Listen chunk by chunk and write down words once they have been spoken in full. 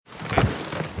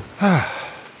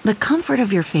The comfort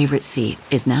of your favorite seat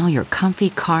is now your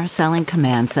comfy car selling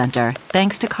command center,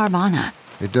 thanks to Carvana.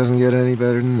 It doesn't get any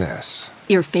better than this.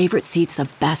 Your favorite seat's the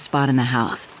best spot in the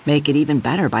house. Make it even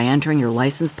better by entering your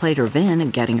license plate or VIN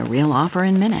and getting a real offer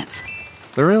in minutes.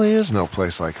 There really is no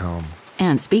place like home.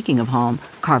 And speaking of home,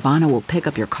 Carvana will pick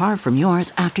up your car from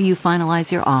yours after you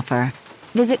finalize your offer.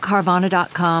 Visit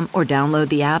Carvana.com or download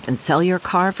the app and sell your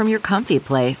car from your comfy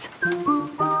place.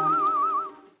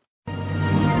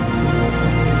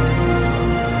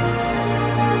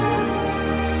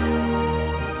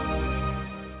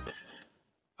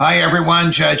 Hi,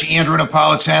 everyone. Judge Andrew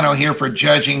Napolitano here for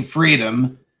Judging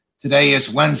Freedom. Today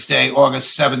is Wednesday,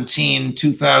 August 17,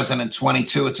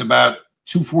 2022. It's about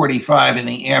 2:45 in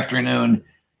the afternoon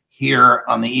here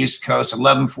on the East Coast,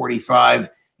 11:45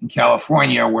 in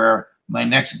California, where my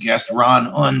next guest, Ron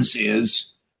Unz,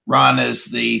 is. Ron is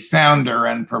the founder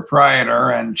and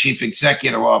proprietor and chief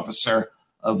executive officer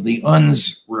of the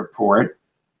Unz Report,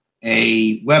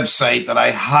 a website that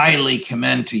I highly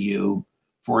commend to you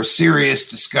for a serious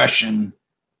discussion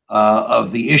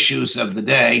of the issues of the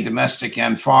day, domestic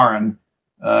and foreign,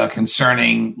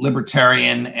 concerning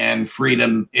libertarian and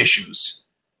freedom issues.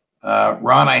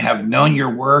 Ron, I have known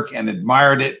your work and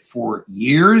admired it for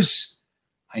years.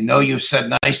 I know you've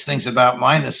said nice things about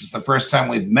mine. This is the first time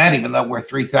we've met, even though we're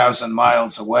 3,000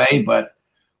 miles away. But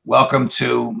welcome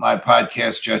to my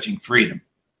podcast, Judging Freedom.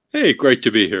 Hey, great to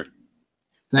be here.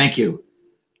 Thank you.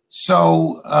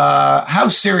 So how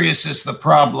serious is the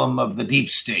problem of the deep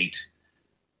state?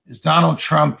 Is Donald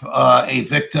Trump a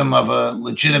victim of a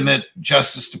legitimate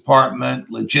Justice Department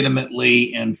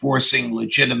legitimately enforcing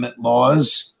legitimate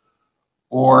laws?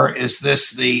 Or is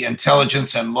this the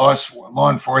intelligence and law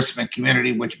enforcement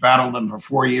community, which battled him for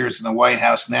 4 years in the White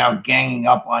House, now ganging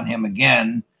up on him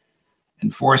again,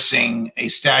 enforcing a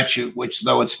statute which,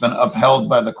 though it's been upheld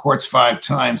by the courts 5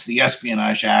 times, the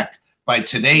Espionage Act, by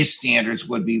today's standards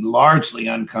would be largely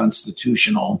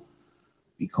unconstitutional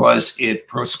because it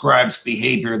proscribes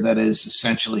behavior that is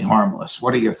essentially harmless.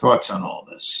 What are your thoughts on all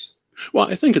this? Well,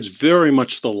 I think it's very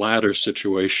much the latter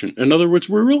situation. In other words,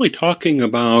 we're really talking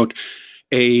about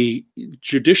a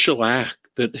judicial act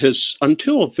that has,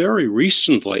 until very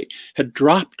recently, had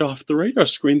dropped off the radar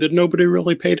screen that nobody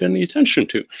really paid any attention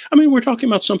to. I mean, we're talking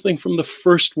about something from the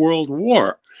First World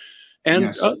War. And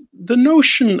Yes. The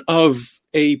notion of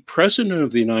a president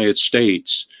of the United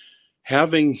States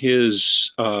having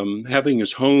his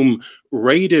home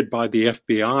raided by the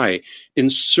FBI in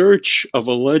search of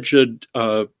alleged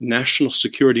national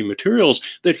security materials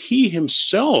that he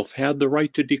himself had the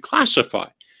right to declassify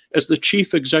as the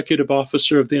chief executive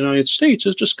officer of the United States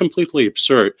is just completely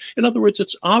absurd. In other words,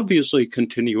 it's obviously a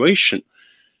continuation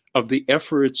of the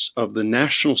efforts of the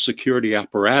national security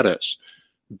apparatus,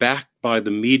 backed by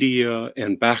the media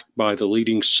and backed by the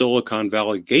leading Silicon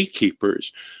Valley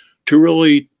gatekeepers, to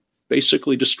really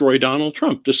basically destroy Donald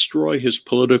Trump, destroy his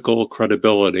political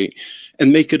credibility,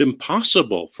 and make it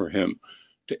impossible for him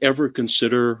to ever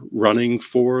consider running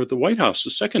for the White House a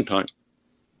second time.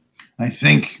 I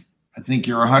think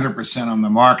you're 100% on the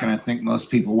mark, and I think most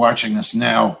people watching us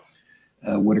now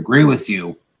would agree with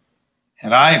you.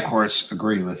 And I, of course,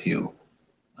 agree with you.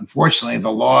 Unfortunately,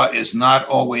 the law is not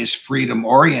always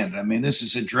freedom-oriented. I mean, this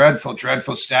is a dreadful,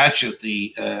 dreadful statute,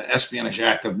 the Espionage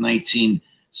Act of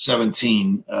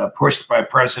 1917, pushed by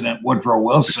President Woodrow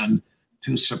Wilson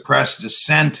to suppress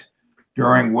dissent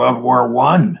during World War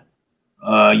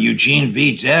I. Eugene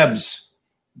V. Debs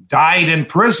died in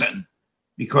prison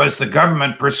because the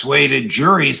government persuaded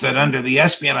juries that under the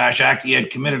Espionage Act he had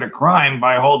committed a crime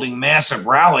by holding massive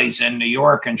rallies in New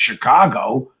York and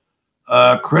Chicago,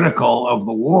 critical of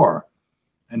the war.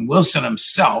 And Wilson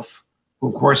himself, who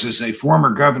of course is a former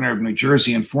governor of New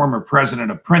Jersey and former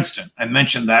president of Princeton, I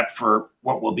mentioned that for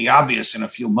what will be obvious in a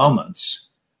few moments,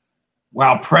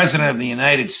 while president of the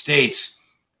United States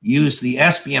used the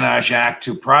Espionage Act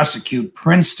to prosecute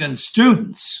Princeton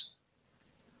students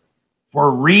for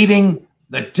reading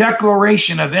the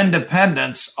Declaration of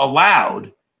Independence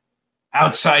aloud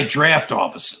outside draft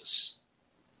offices.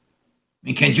 I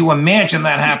mean, can you imagine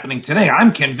that happening today?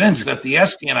 I'm convinced that the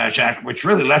Espionage Act, which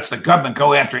really lets the government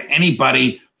go after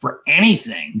anybody for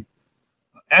anything,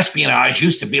 espionage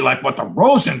used to be like what the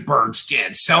Rosenbergs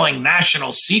did, selling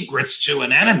national secrets to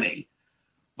an enemy.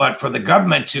 But for the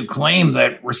government to claim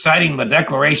that reciting the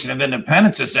Declaration of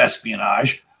Independence is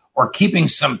espionage, or keeping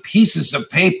some pieces of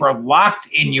paper locked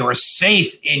in your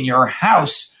safe in your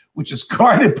house, which is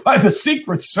guarded by the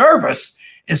Secret Service,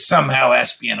 is somehow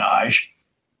espionage,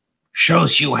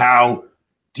 shows you how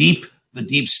deep the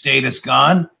deep state has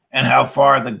gone and how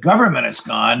far the government has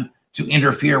gone to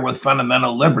interfere with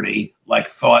fundamental liberty like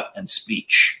thought and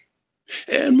speech.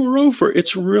 And moreover,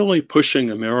 it's really pushing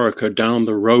America down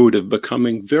the road of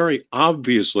becoming very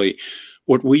obviously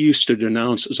what we used to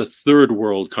denounce as a third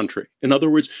world country. In other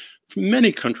words,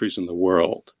 many countries in the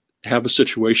world have a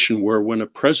situation where when a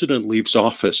president leaves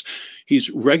office,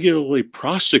 he's regularly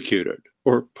prosecuted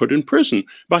or put in prison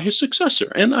by his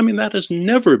successor. And I mean, that has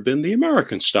never been the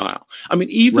American style. I mean,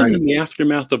 even in the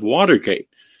aftermath of Watergate,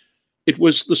 it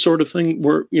was the sort of thing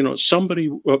where,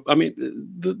 somebody, I mean,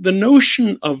 the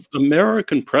notion of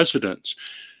American presidents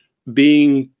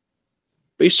being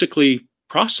basically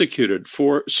prosecuted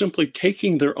for simply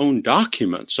taking their own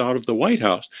documents out of the White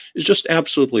House is just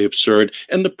absolutely absurd.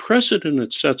 And the precedent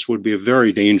it sets would be a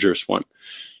very dangerous one.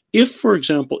 If, for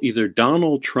example, either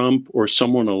Donald Trump or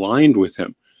someone aligned with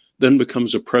him then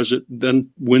becomes a president, then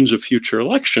wins a future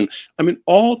election, I mean,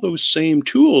 all those same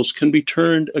tools can be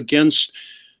turned against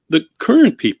the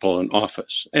current people in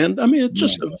office. And I mean, it's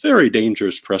just a very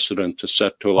dangerous precedent to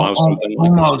set to allow something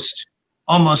like this.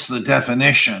 Almost the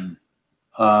definition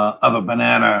of a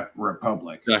banana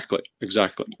republic.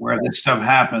 Exactly. Where this stuff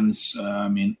happens, I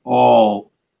mean,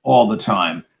 all the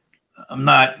time. I'm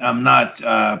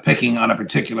not picking on a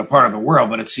particular part of the world,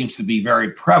 but it seems to be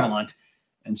very prevalent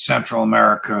in Central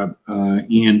America and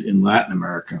in Latin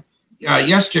America.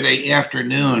 Yesterday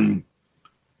afternoon,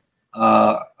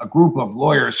 a group of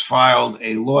lawyers filed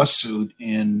a lawsuit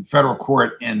in federal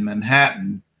court in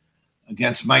Manhattan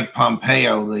against Mike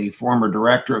Pompeo, the former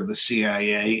director of the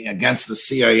CIA, against the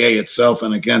CIA itself,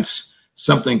 and against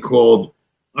something called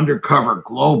Undercover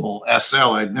Global,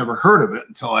 SL. I'd never heard of it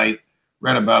until I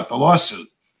read about the lawsuit.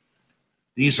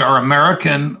 These are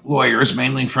American lawyers,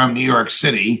 mainly from New York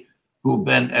City, who've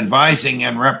been advising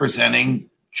and representing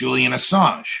Julian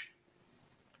Assange.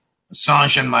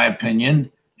 Assange, in my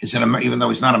opinion, even though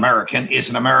he's not American, is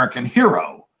an American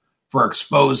hero for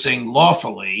exposing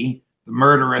lawfully the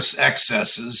murderous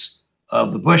excesses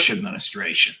of the Bush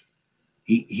administration.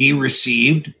 He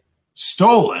received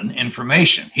stolen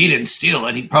information. He didn't steal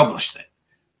it, he published it.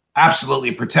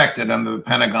 Absolutely protected under the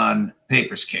Pentagon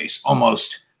Papers case,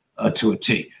 almost to a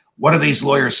T. What are these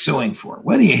lawyers suing for?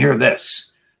 When do you hear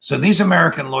this? So these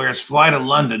American lawyers fly to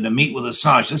London to meet with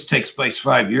Assange. This takes place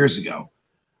 5 years ago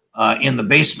in the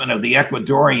basement of the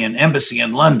Ecuadorian embassy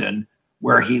in London,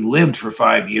 where he lived for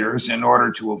 5 years in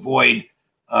order to avoid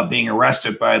being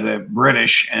arrested by the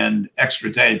British and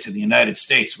extradited to the United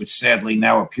States, which sadly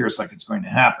now appears like it's going to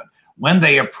happen. When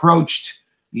they approached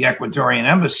the Ecuadorian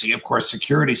embassy, of course,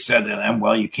 security said to them,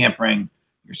 well, you can't bring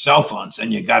your cell phones,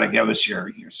 and you got to give us your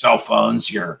cell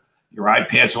phones, your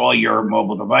iPads, all your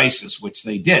mobile devices, which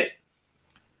they did.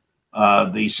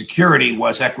 The security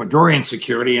was Ecuadorian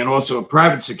security and also a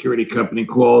private security company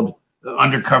called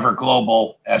Undercover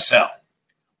Global SL.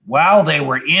 While they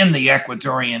were in the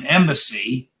Ecuadorian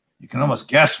embassy, you can almost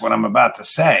guess what I'm about to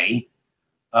say,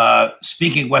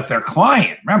 speaking with their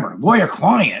client, remember,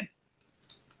 lawyer-client,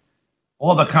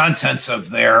 all the contents of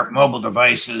their mobile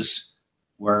devices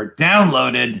were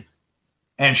downloaded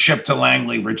and shipped to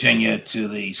Langley, Virginia, to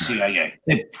the CIA.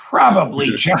 They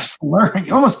probably just learned.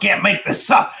 You almost can't make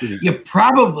this up. They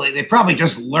probably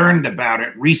just learned about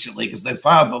it recently because they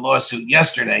filed the lawsuit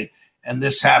yesterday, and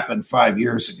this happened 5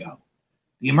 years ago.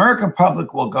 The American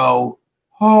public will go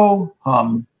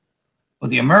ho-hum,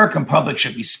 but the American public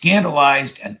should be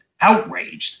scandalized and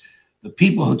outraged. The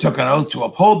people who took an oath to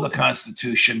uphold the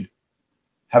Constitution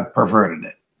have perverted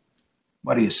it.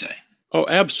 What do you say? Oh,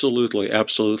 absolutely,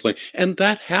 absolutely. And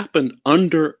that happened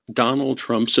under Donald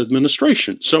Trump's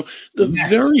administration. So the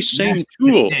very same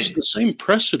tools, the same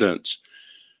precedents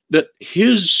that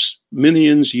his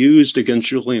minions used against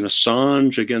Julian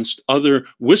Assange, against other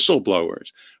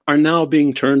whistleblowers, are now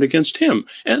being turned against him.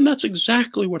 And that's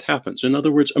exactly what happens. In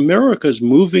other words, America is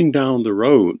moving down the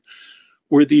road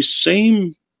where these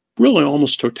same really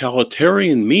almost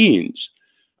totalitarian means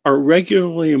are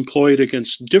regularly employed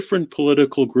against different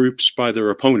political groups by their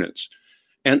opponents.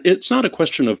 And it's not a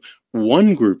question of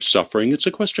one group suffering, it's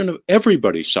a question of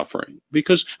everybody suffering.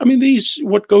 Because, I mean,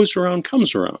 what goes around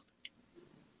comes around.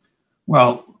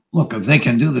 Well, look, if they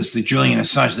can do this to Julian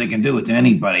Assange, they can do it to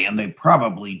anybody, and they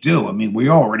probably do. I mean, we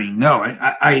already know.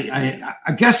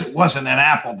 I guess it wasn't an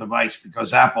Apple device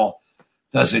because Apple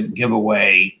doesn't give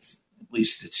away, at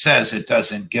least it says it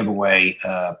doesn't give away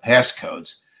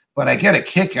passcodes. But I get a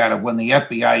kick out of when the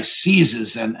FBI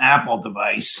seizes an Apple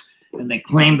device and they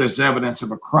claim there's evidence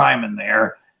of a crime in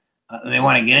there. They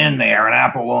want to get in there and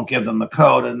Apple won't give them the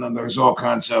code. And then there's all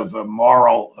kinds of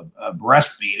moral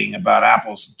breastfeeding about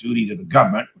Apple's duty to the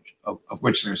government, of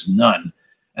which there's none.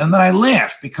 And then I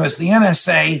laugh because the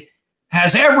NSA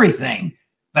has everything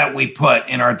that we put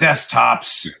in our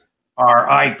desktops our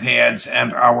iPads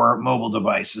and our mobile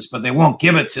devices, but they won't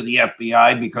give it to the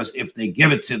FBI, because if they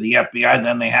give it to the FBI,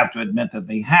 then they have to admit that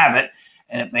they have it.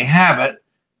 And if they have it,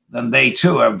 then they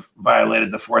too have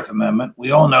violated the Fourth Amendment.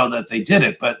 We all know that they did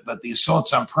it, but the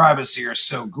assaults on privacy are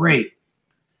so great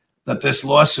that this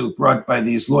lawsuit brought by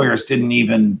these lawyers didn't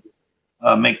even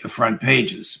make the front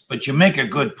pages. But you make a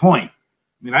good point.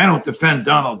 I mean, I don't defend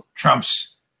Donald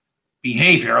Trump's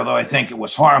behavior, although I think it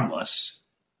was harmless,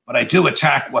 but I do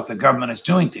attack what the government is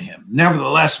doing to him.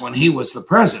 Nevertheless, when he was the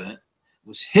president, it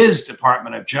was his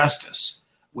Department of Justice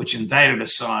which indicted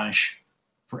Assange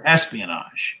for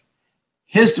espionage.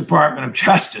 His Department of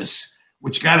Justice,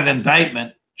 which got an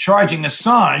indictment charging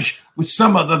Assange with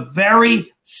some of the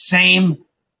very same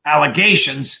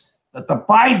allegations that the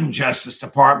Biden Justice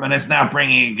Department is now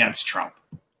bringing against Trump.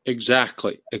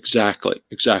 Exactly.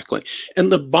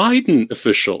 And the Biden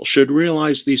official should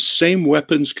realize these same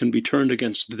weapons can be turned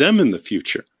against them in the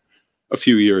future, a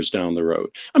few years down the road.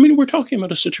 I mean, we're talking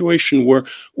about a situation where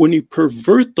when you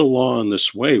pervert the law in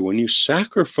this way, when you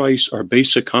sacrifice our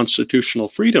basic constitutional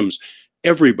freedoms,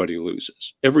 everybody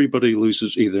loses. Everybody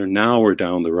loses either now or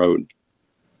down the road.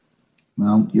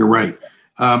 Well, you're right.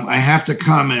 I have to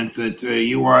comment that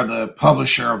you are the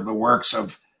publisher of the works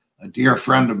of a dear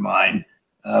friend of mine,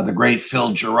 the great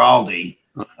Phil Giraldi,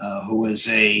 who is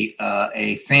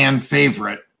a fan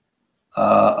favorite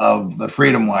of the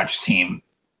Freedom Watch team,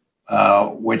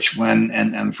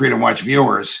 and Freedom Watch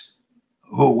viewers,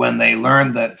 who, when they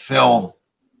learned that Phil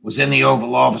was in the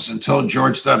Oval Office and told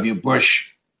George W.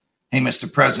 Bush, "Hey,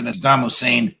 Mr. President, Saddam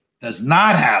Hussein does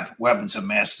not have weapons of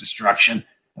mass destruction,"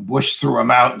 and Bush threw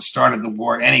him out and started the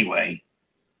war anyway.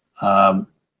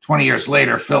 20 years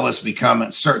later, Phil has become,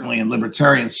 certainly in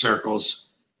libertarian circles,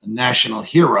 a national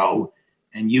hero,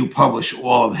 and you publish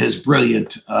all of his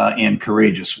brilliant and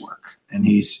courageous work. And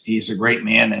he's a great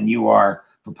man, and you are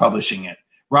for publishing it.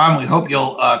 Ron, we hope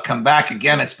you'll come back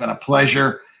again. It's been a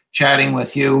pleasure chatting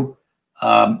with you.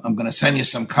 I'm going to send you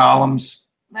some columns.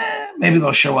 Maybe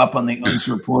they'll show up on the UNZ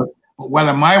report. But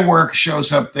whether my work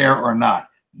shows up there or not,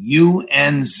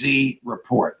 UNZ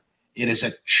report. It is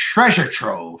a treasure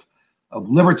trove of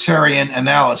libertarian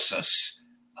analysis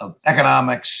of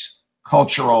economics,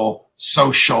 cultural,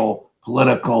 social,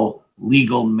 political,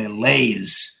 legal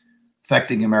malaise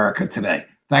affecting America today.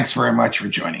 Thanks very much for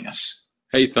joining us.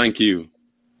 Hey, thank you.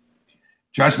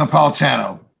 Judge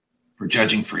Napolitano for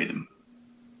Judging Freedom.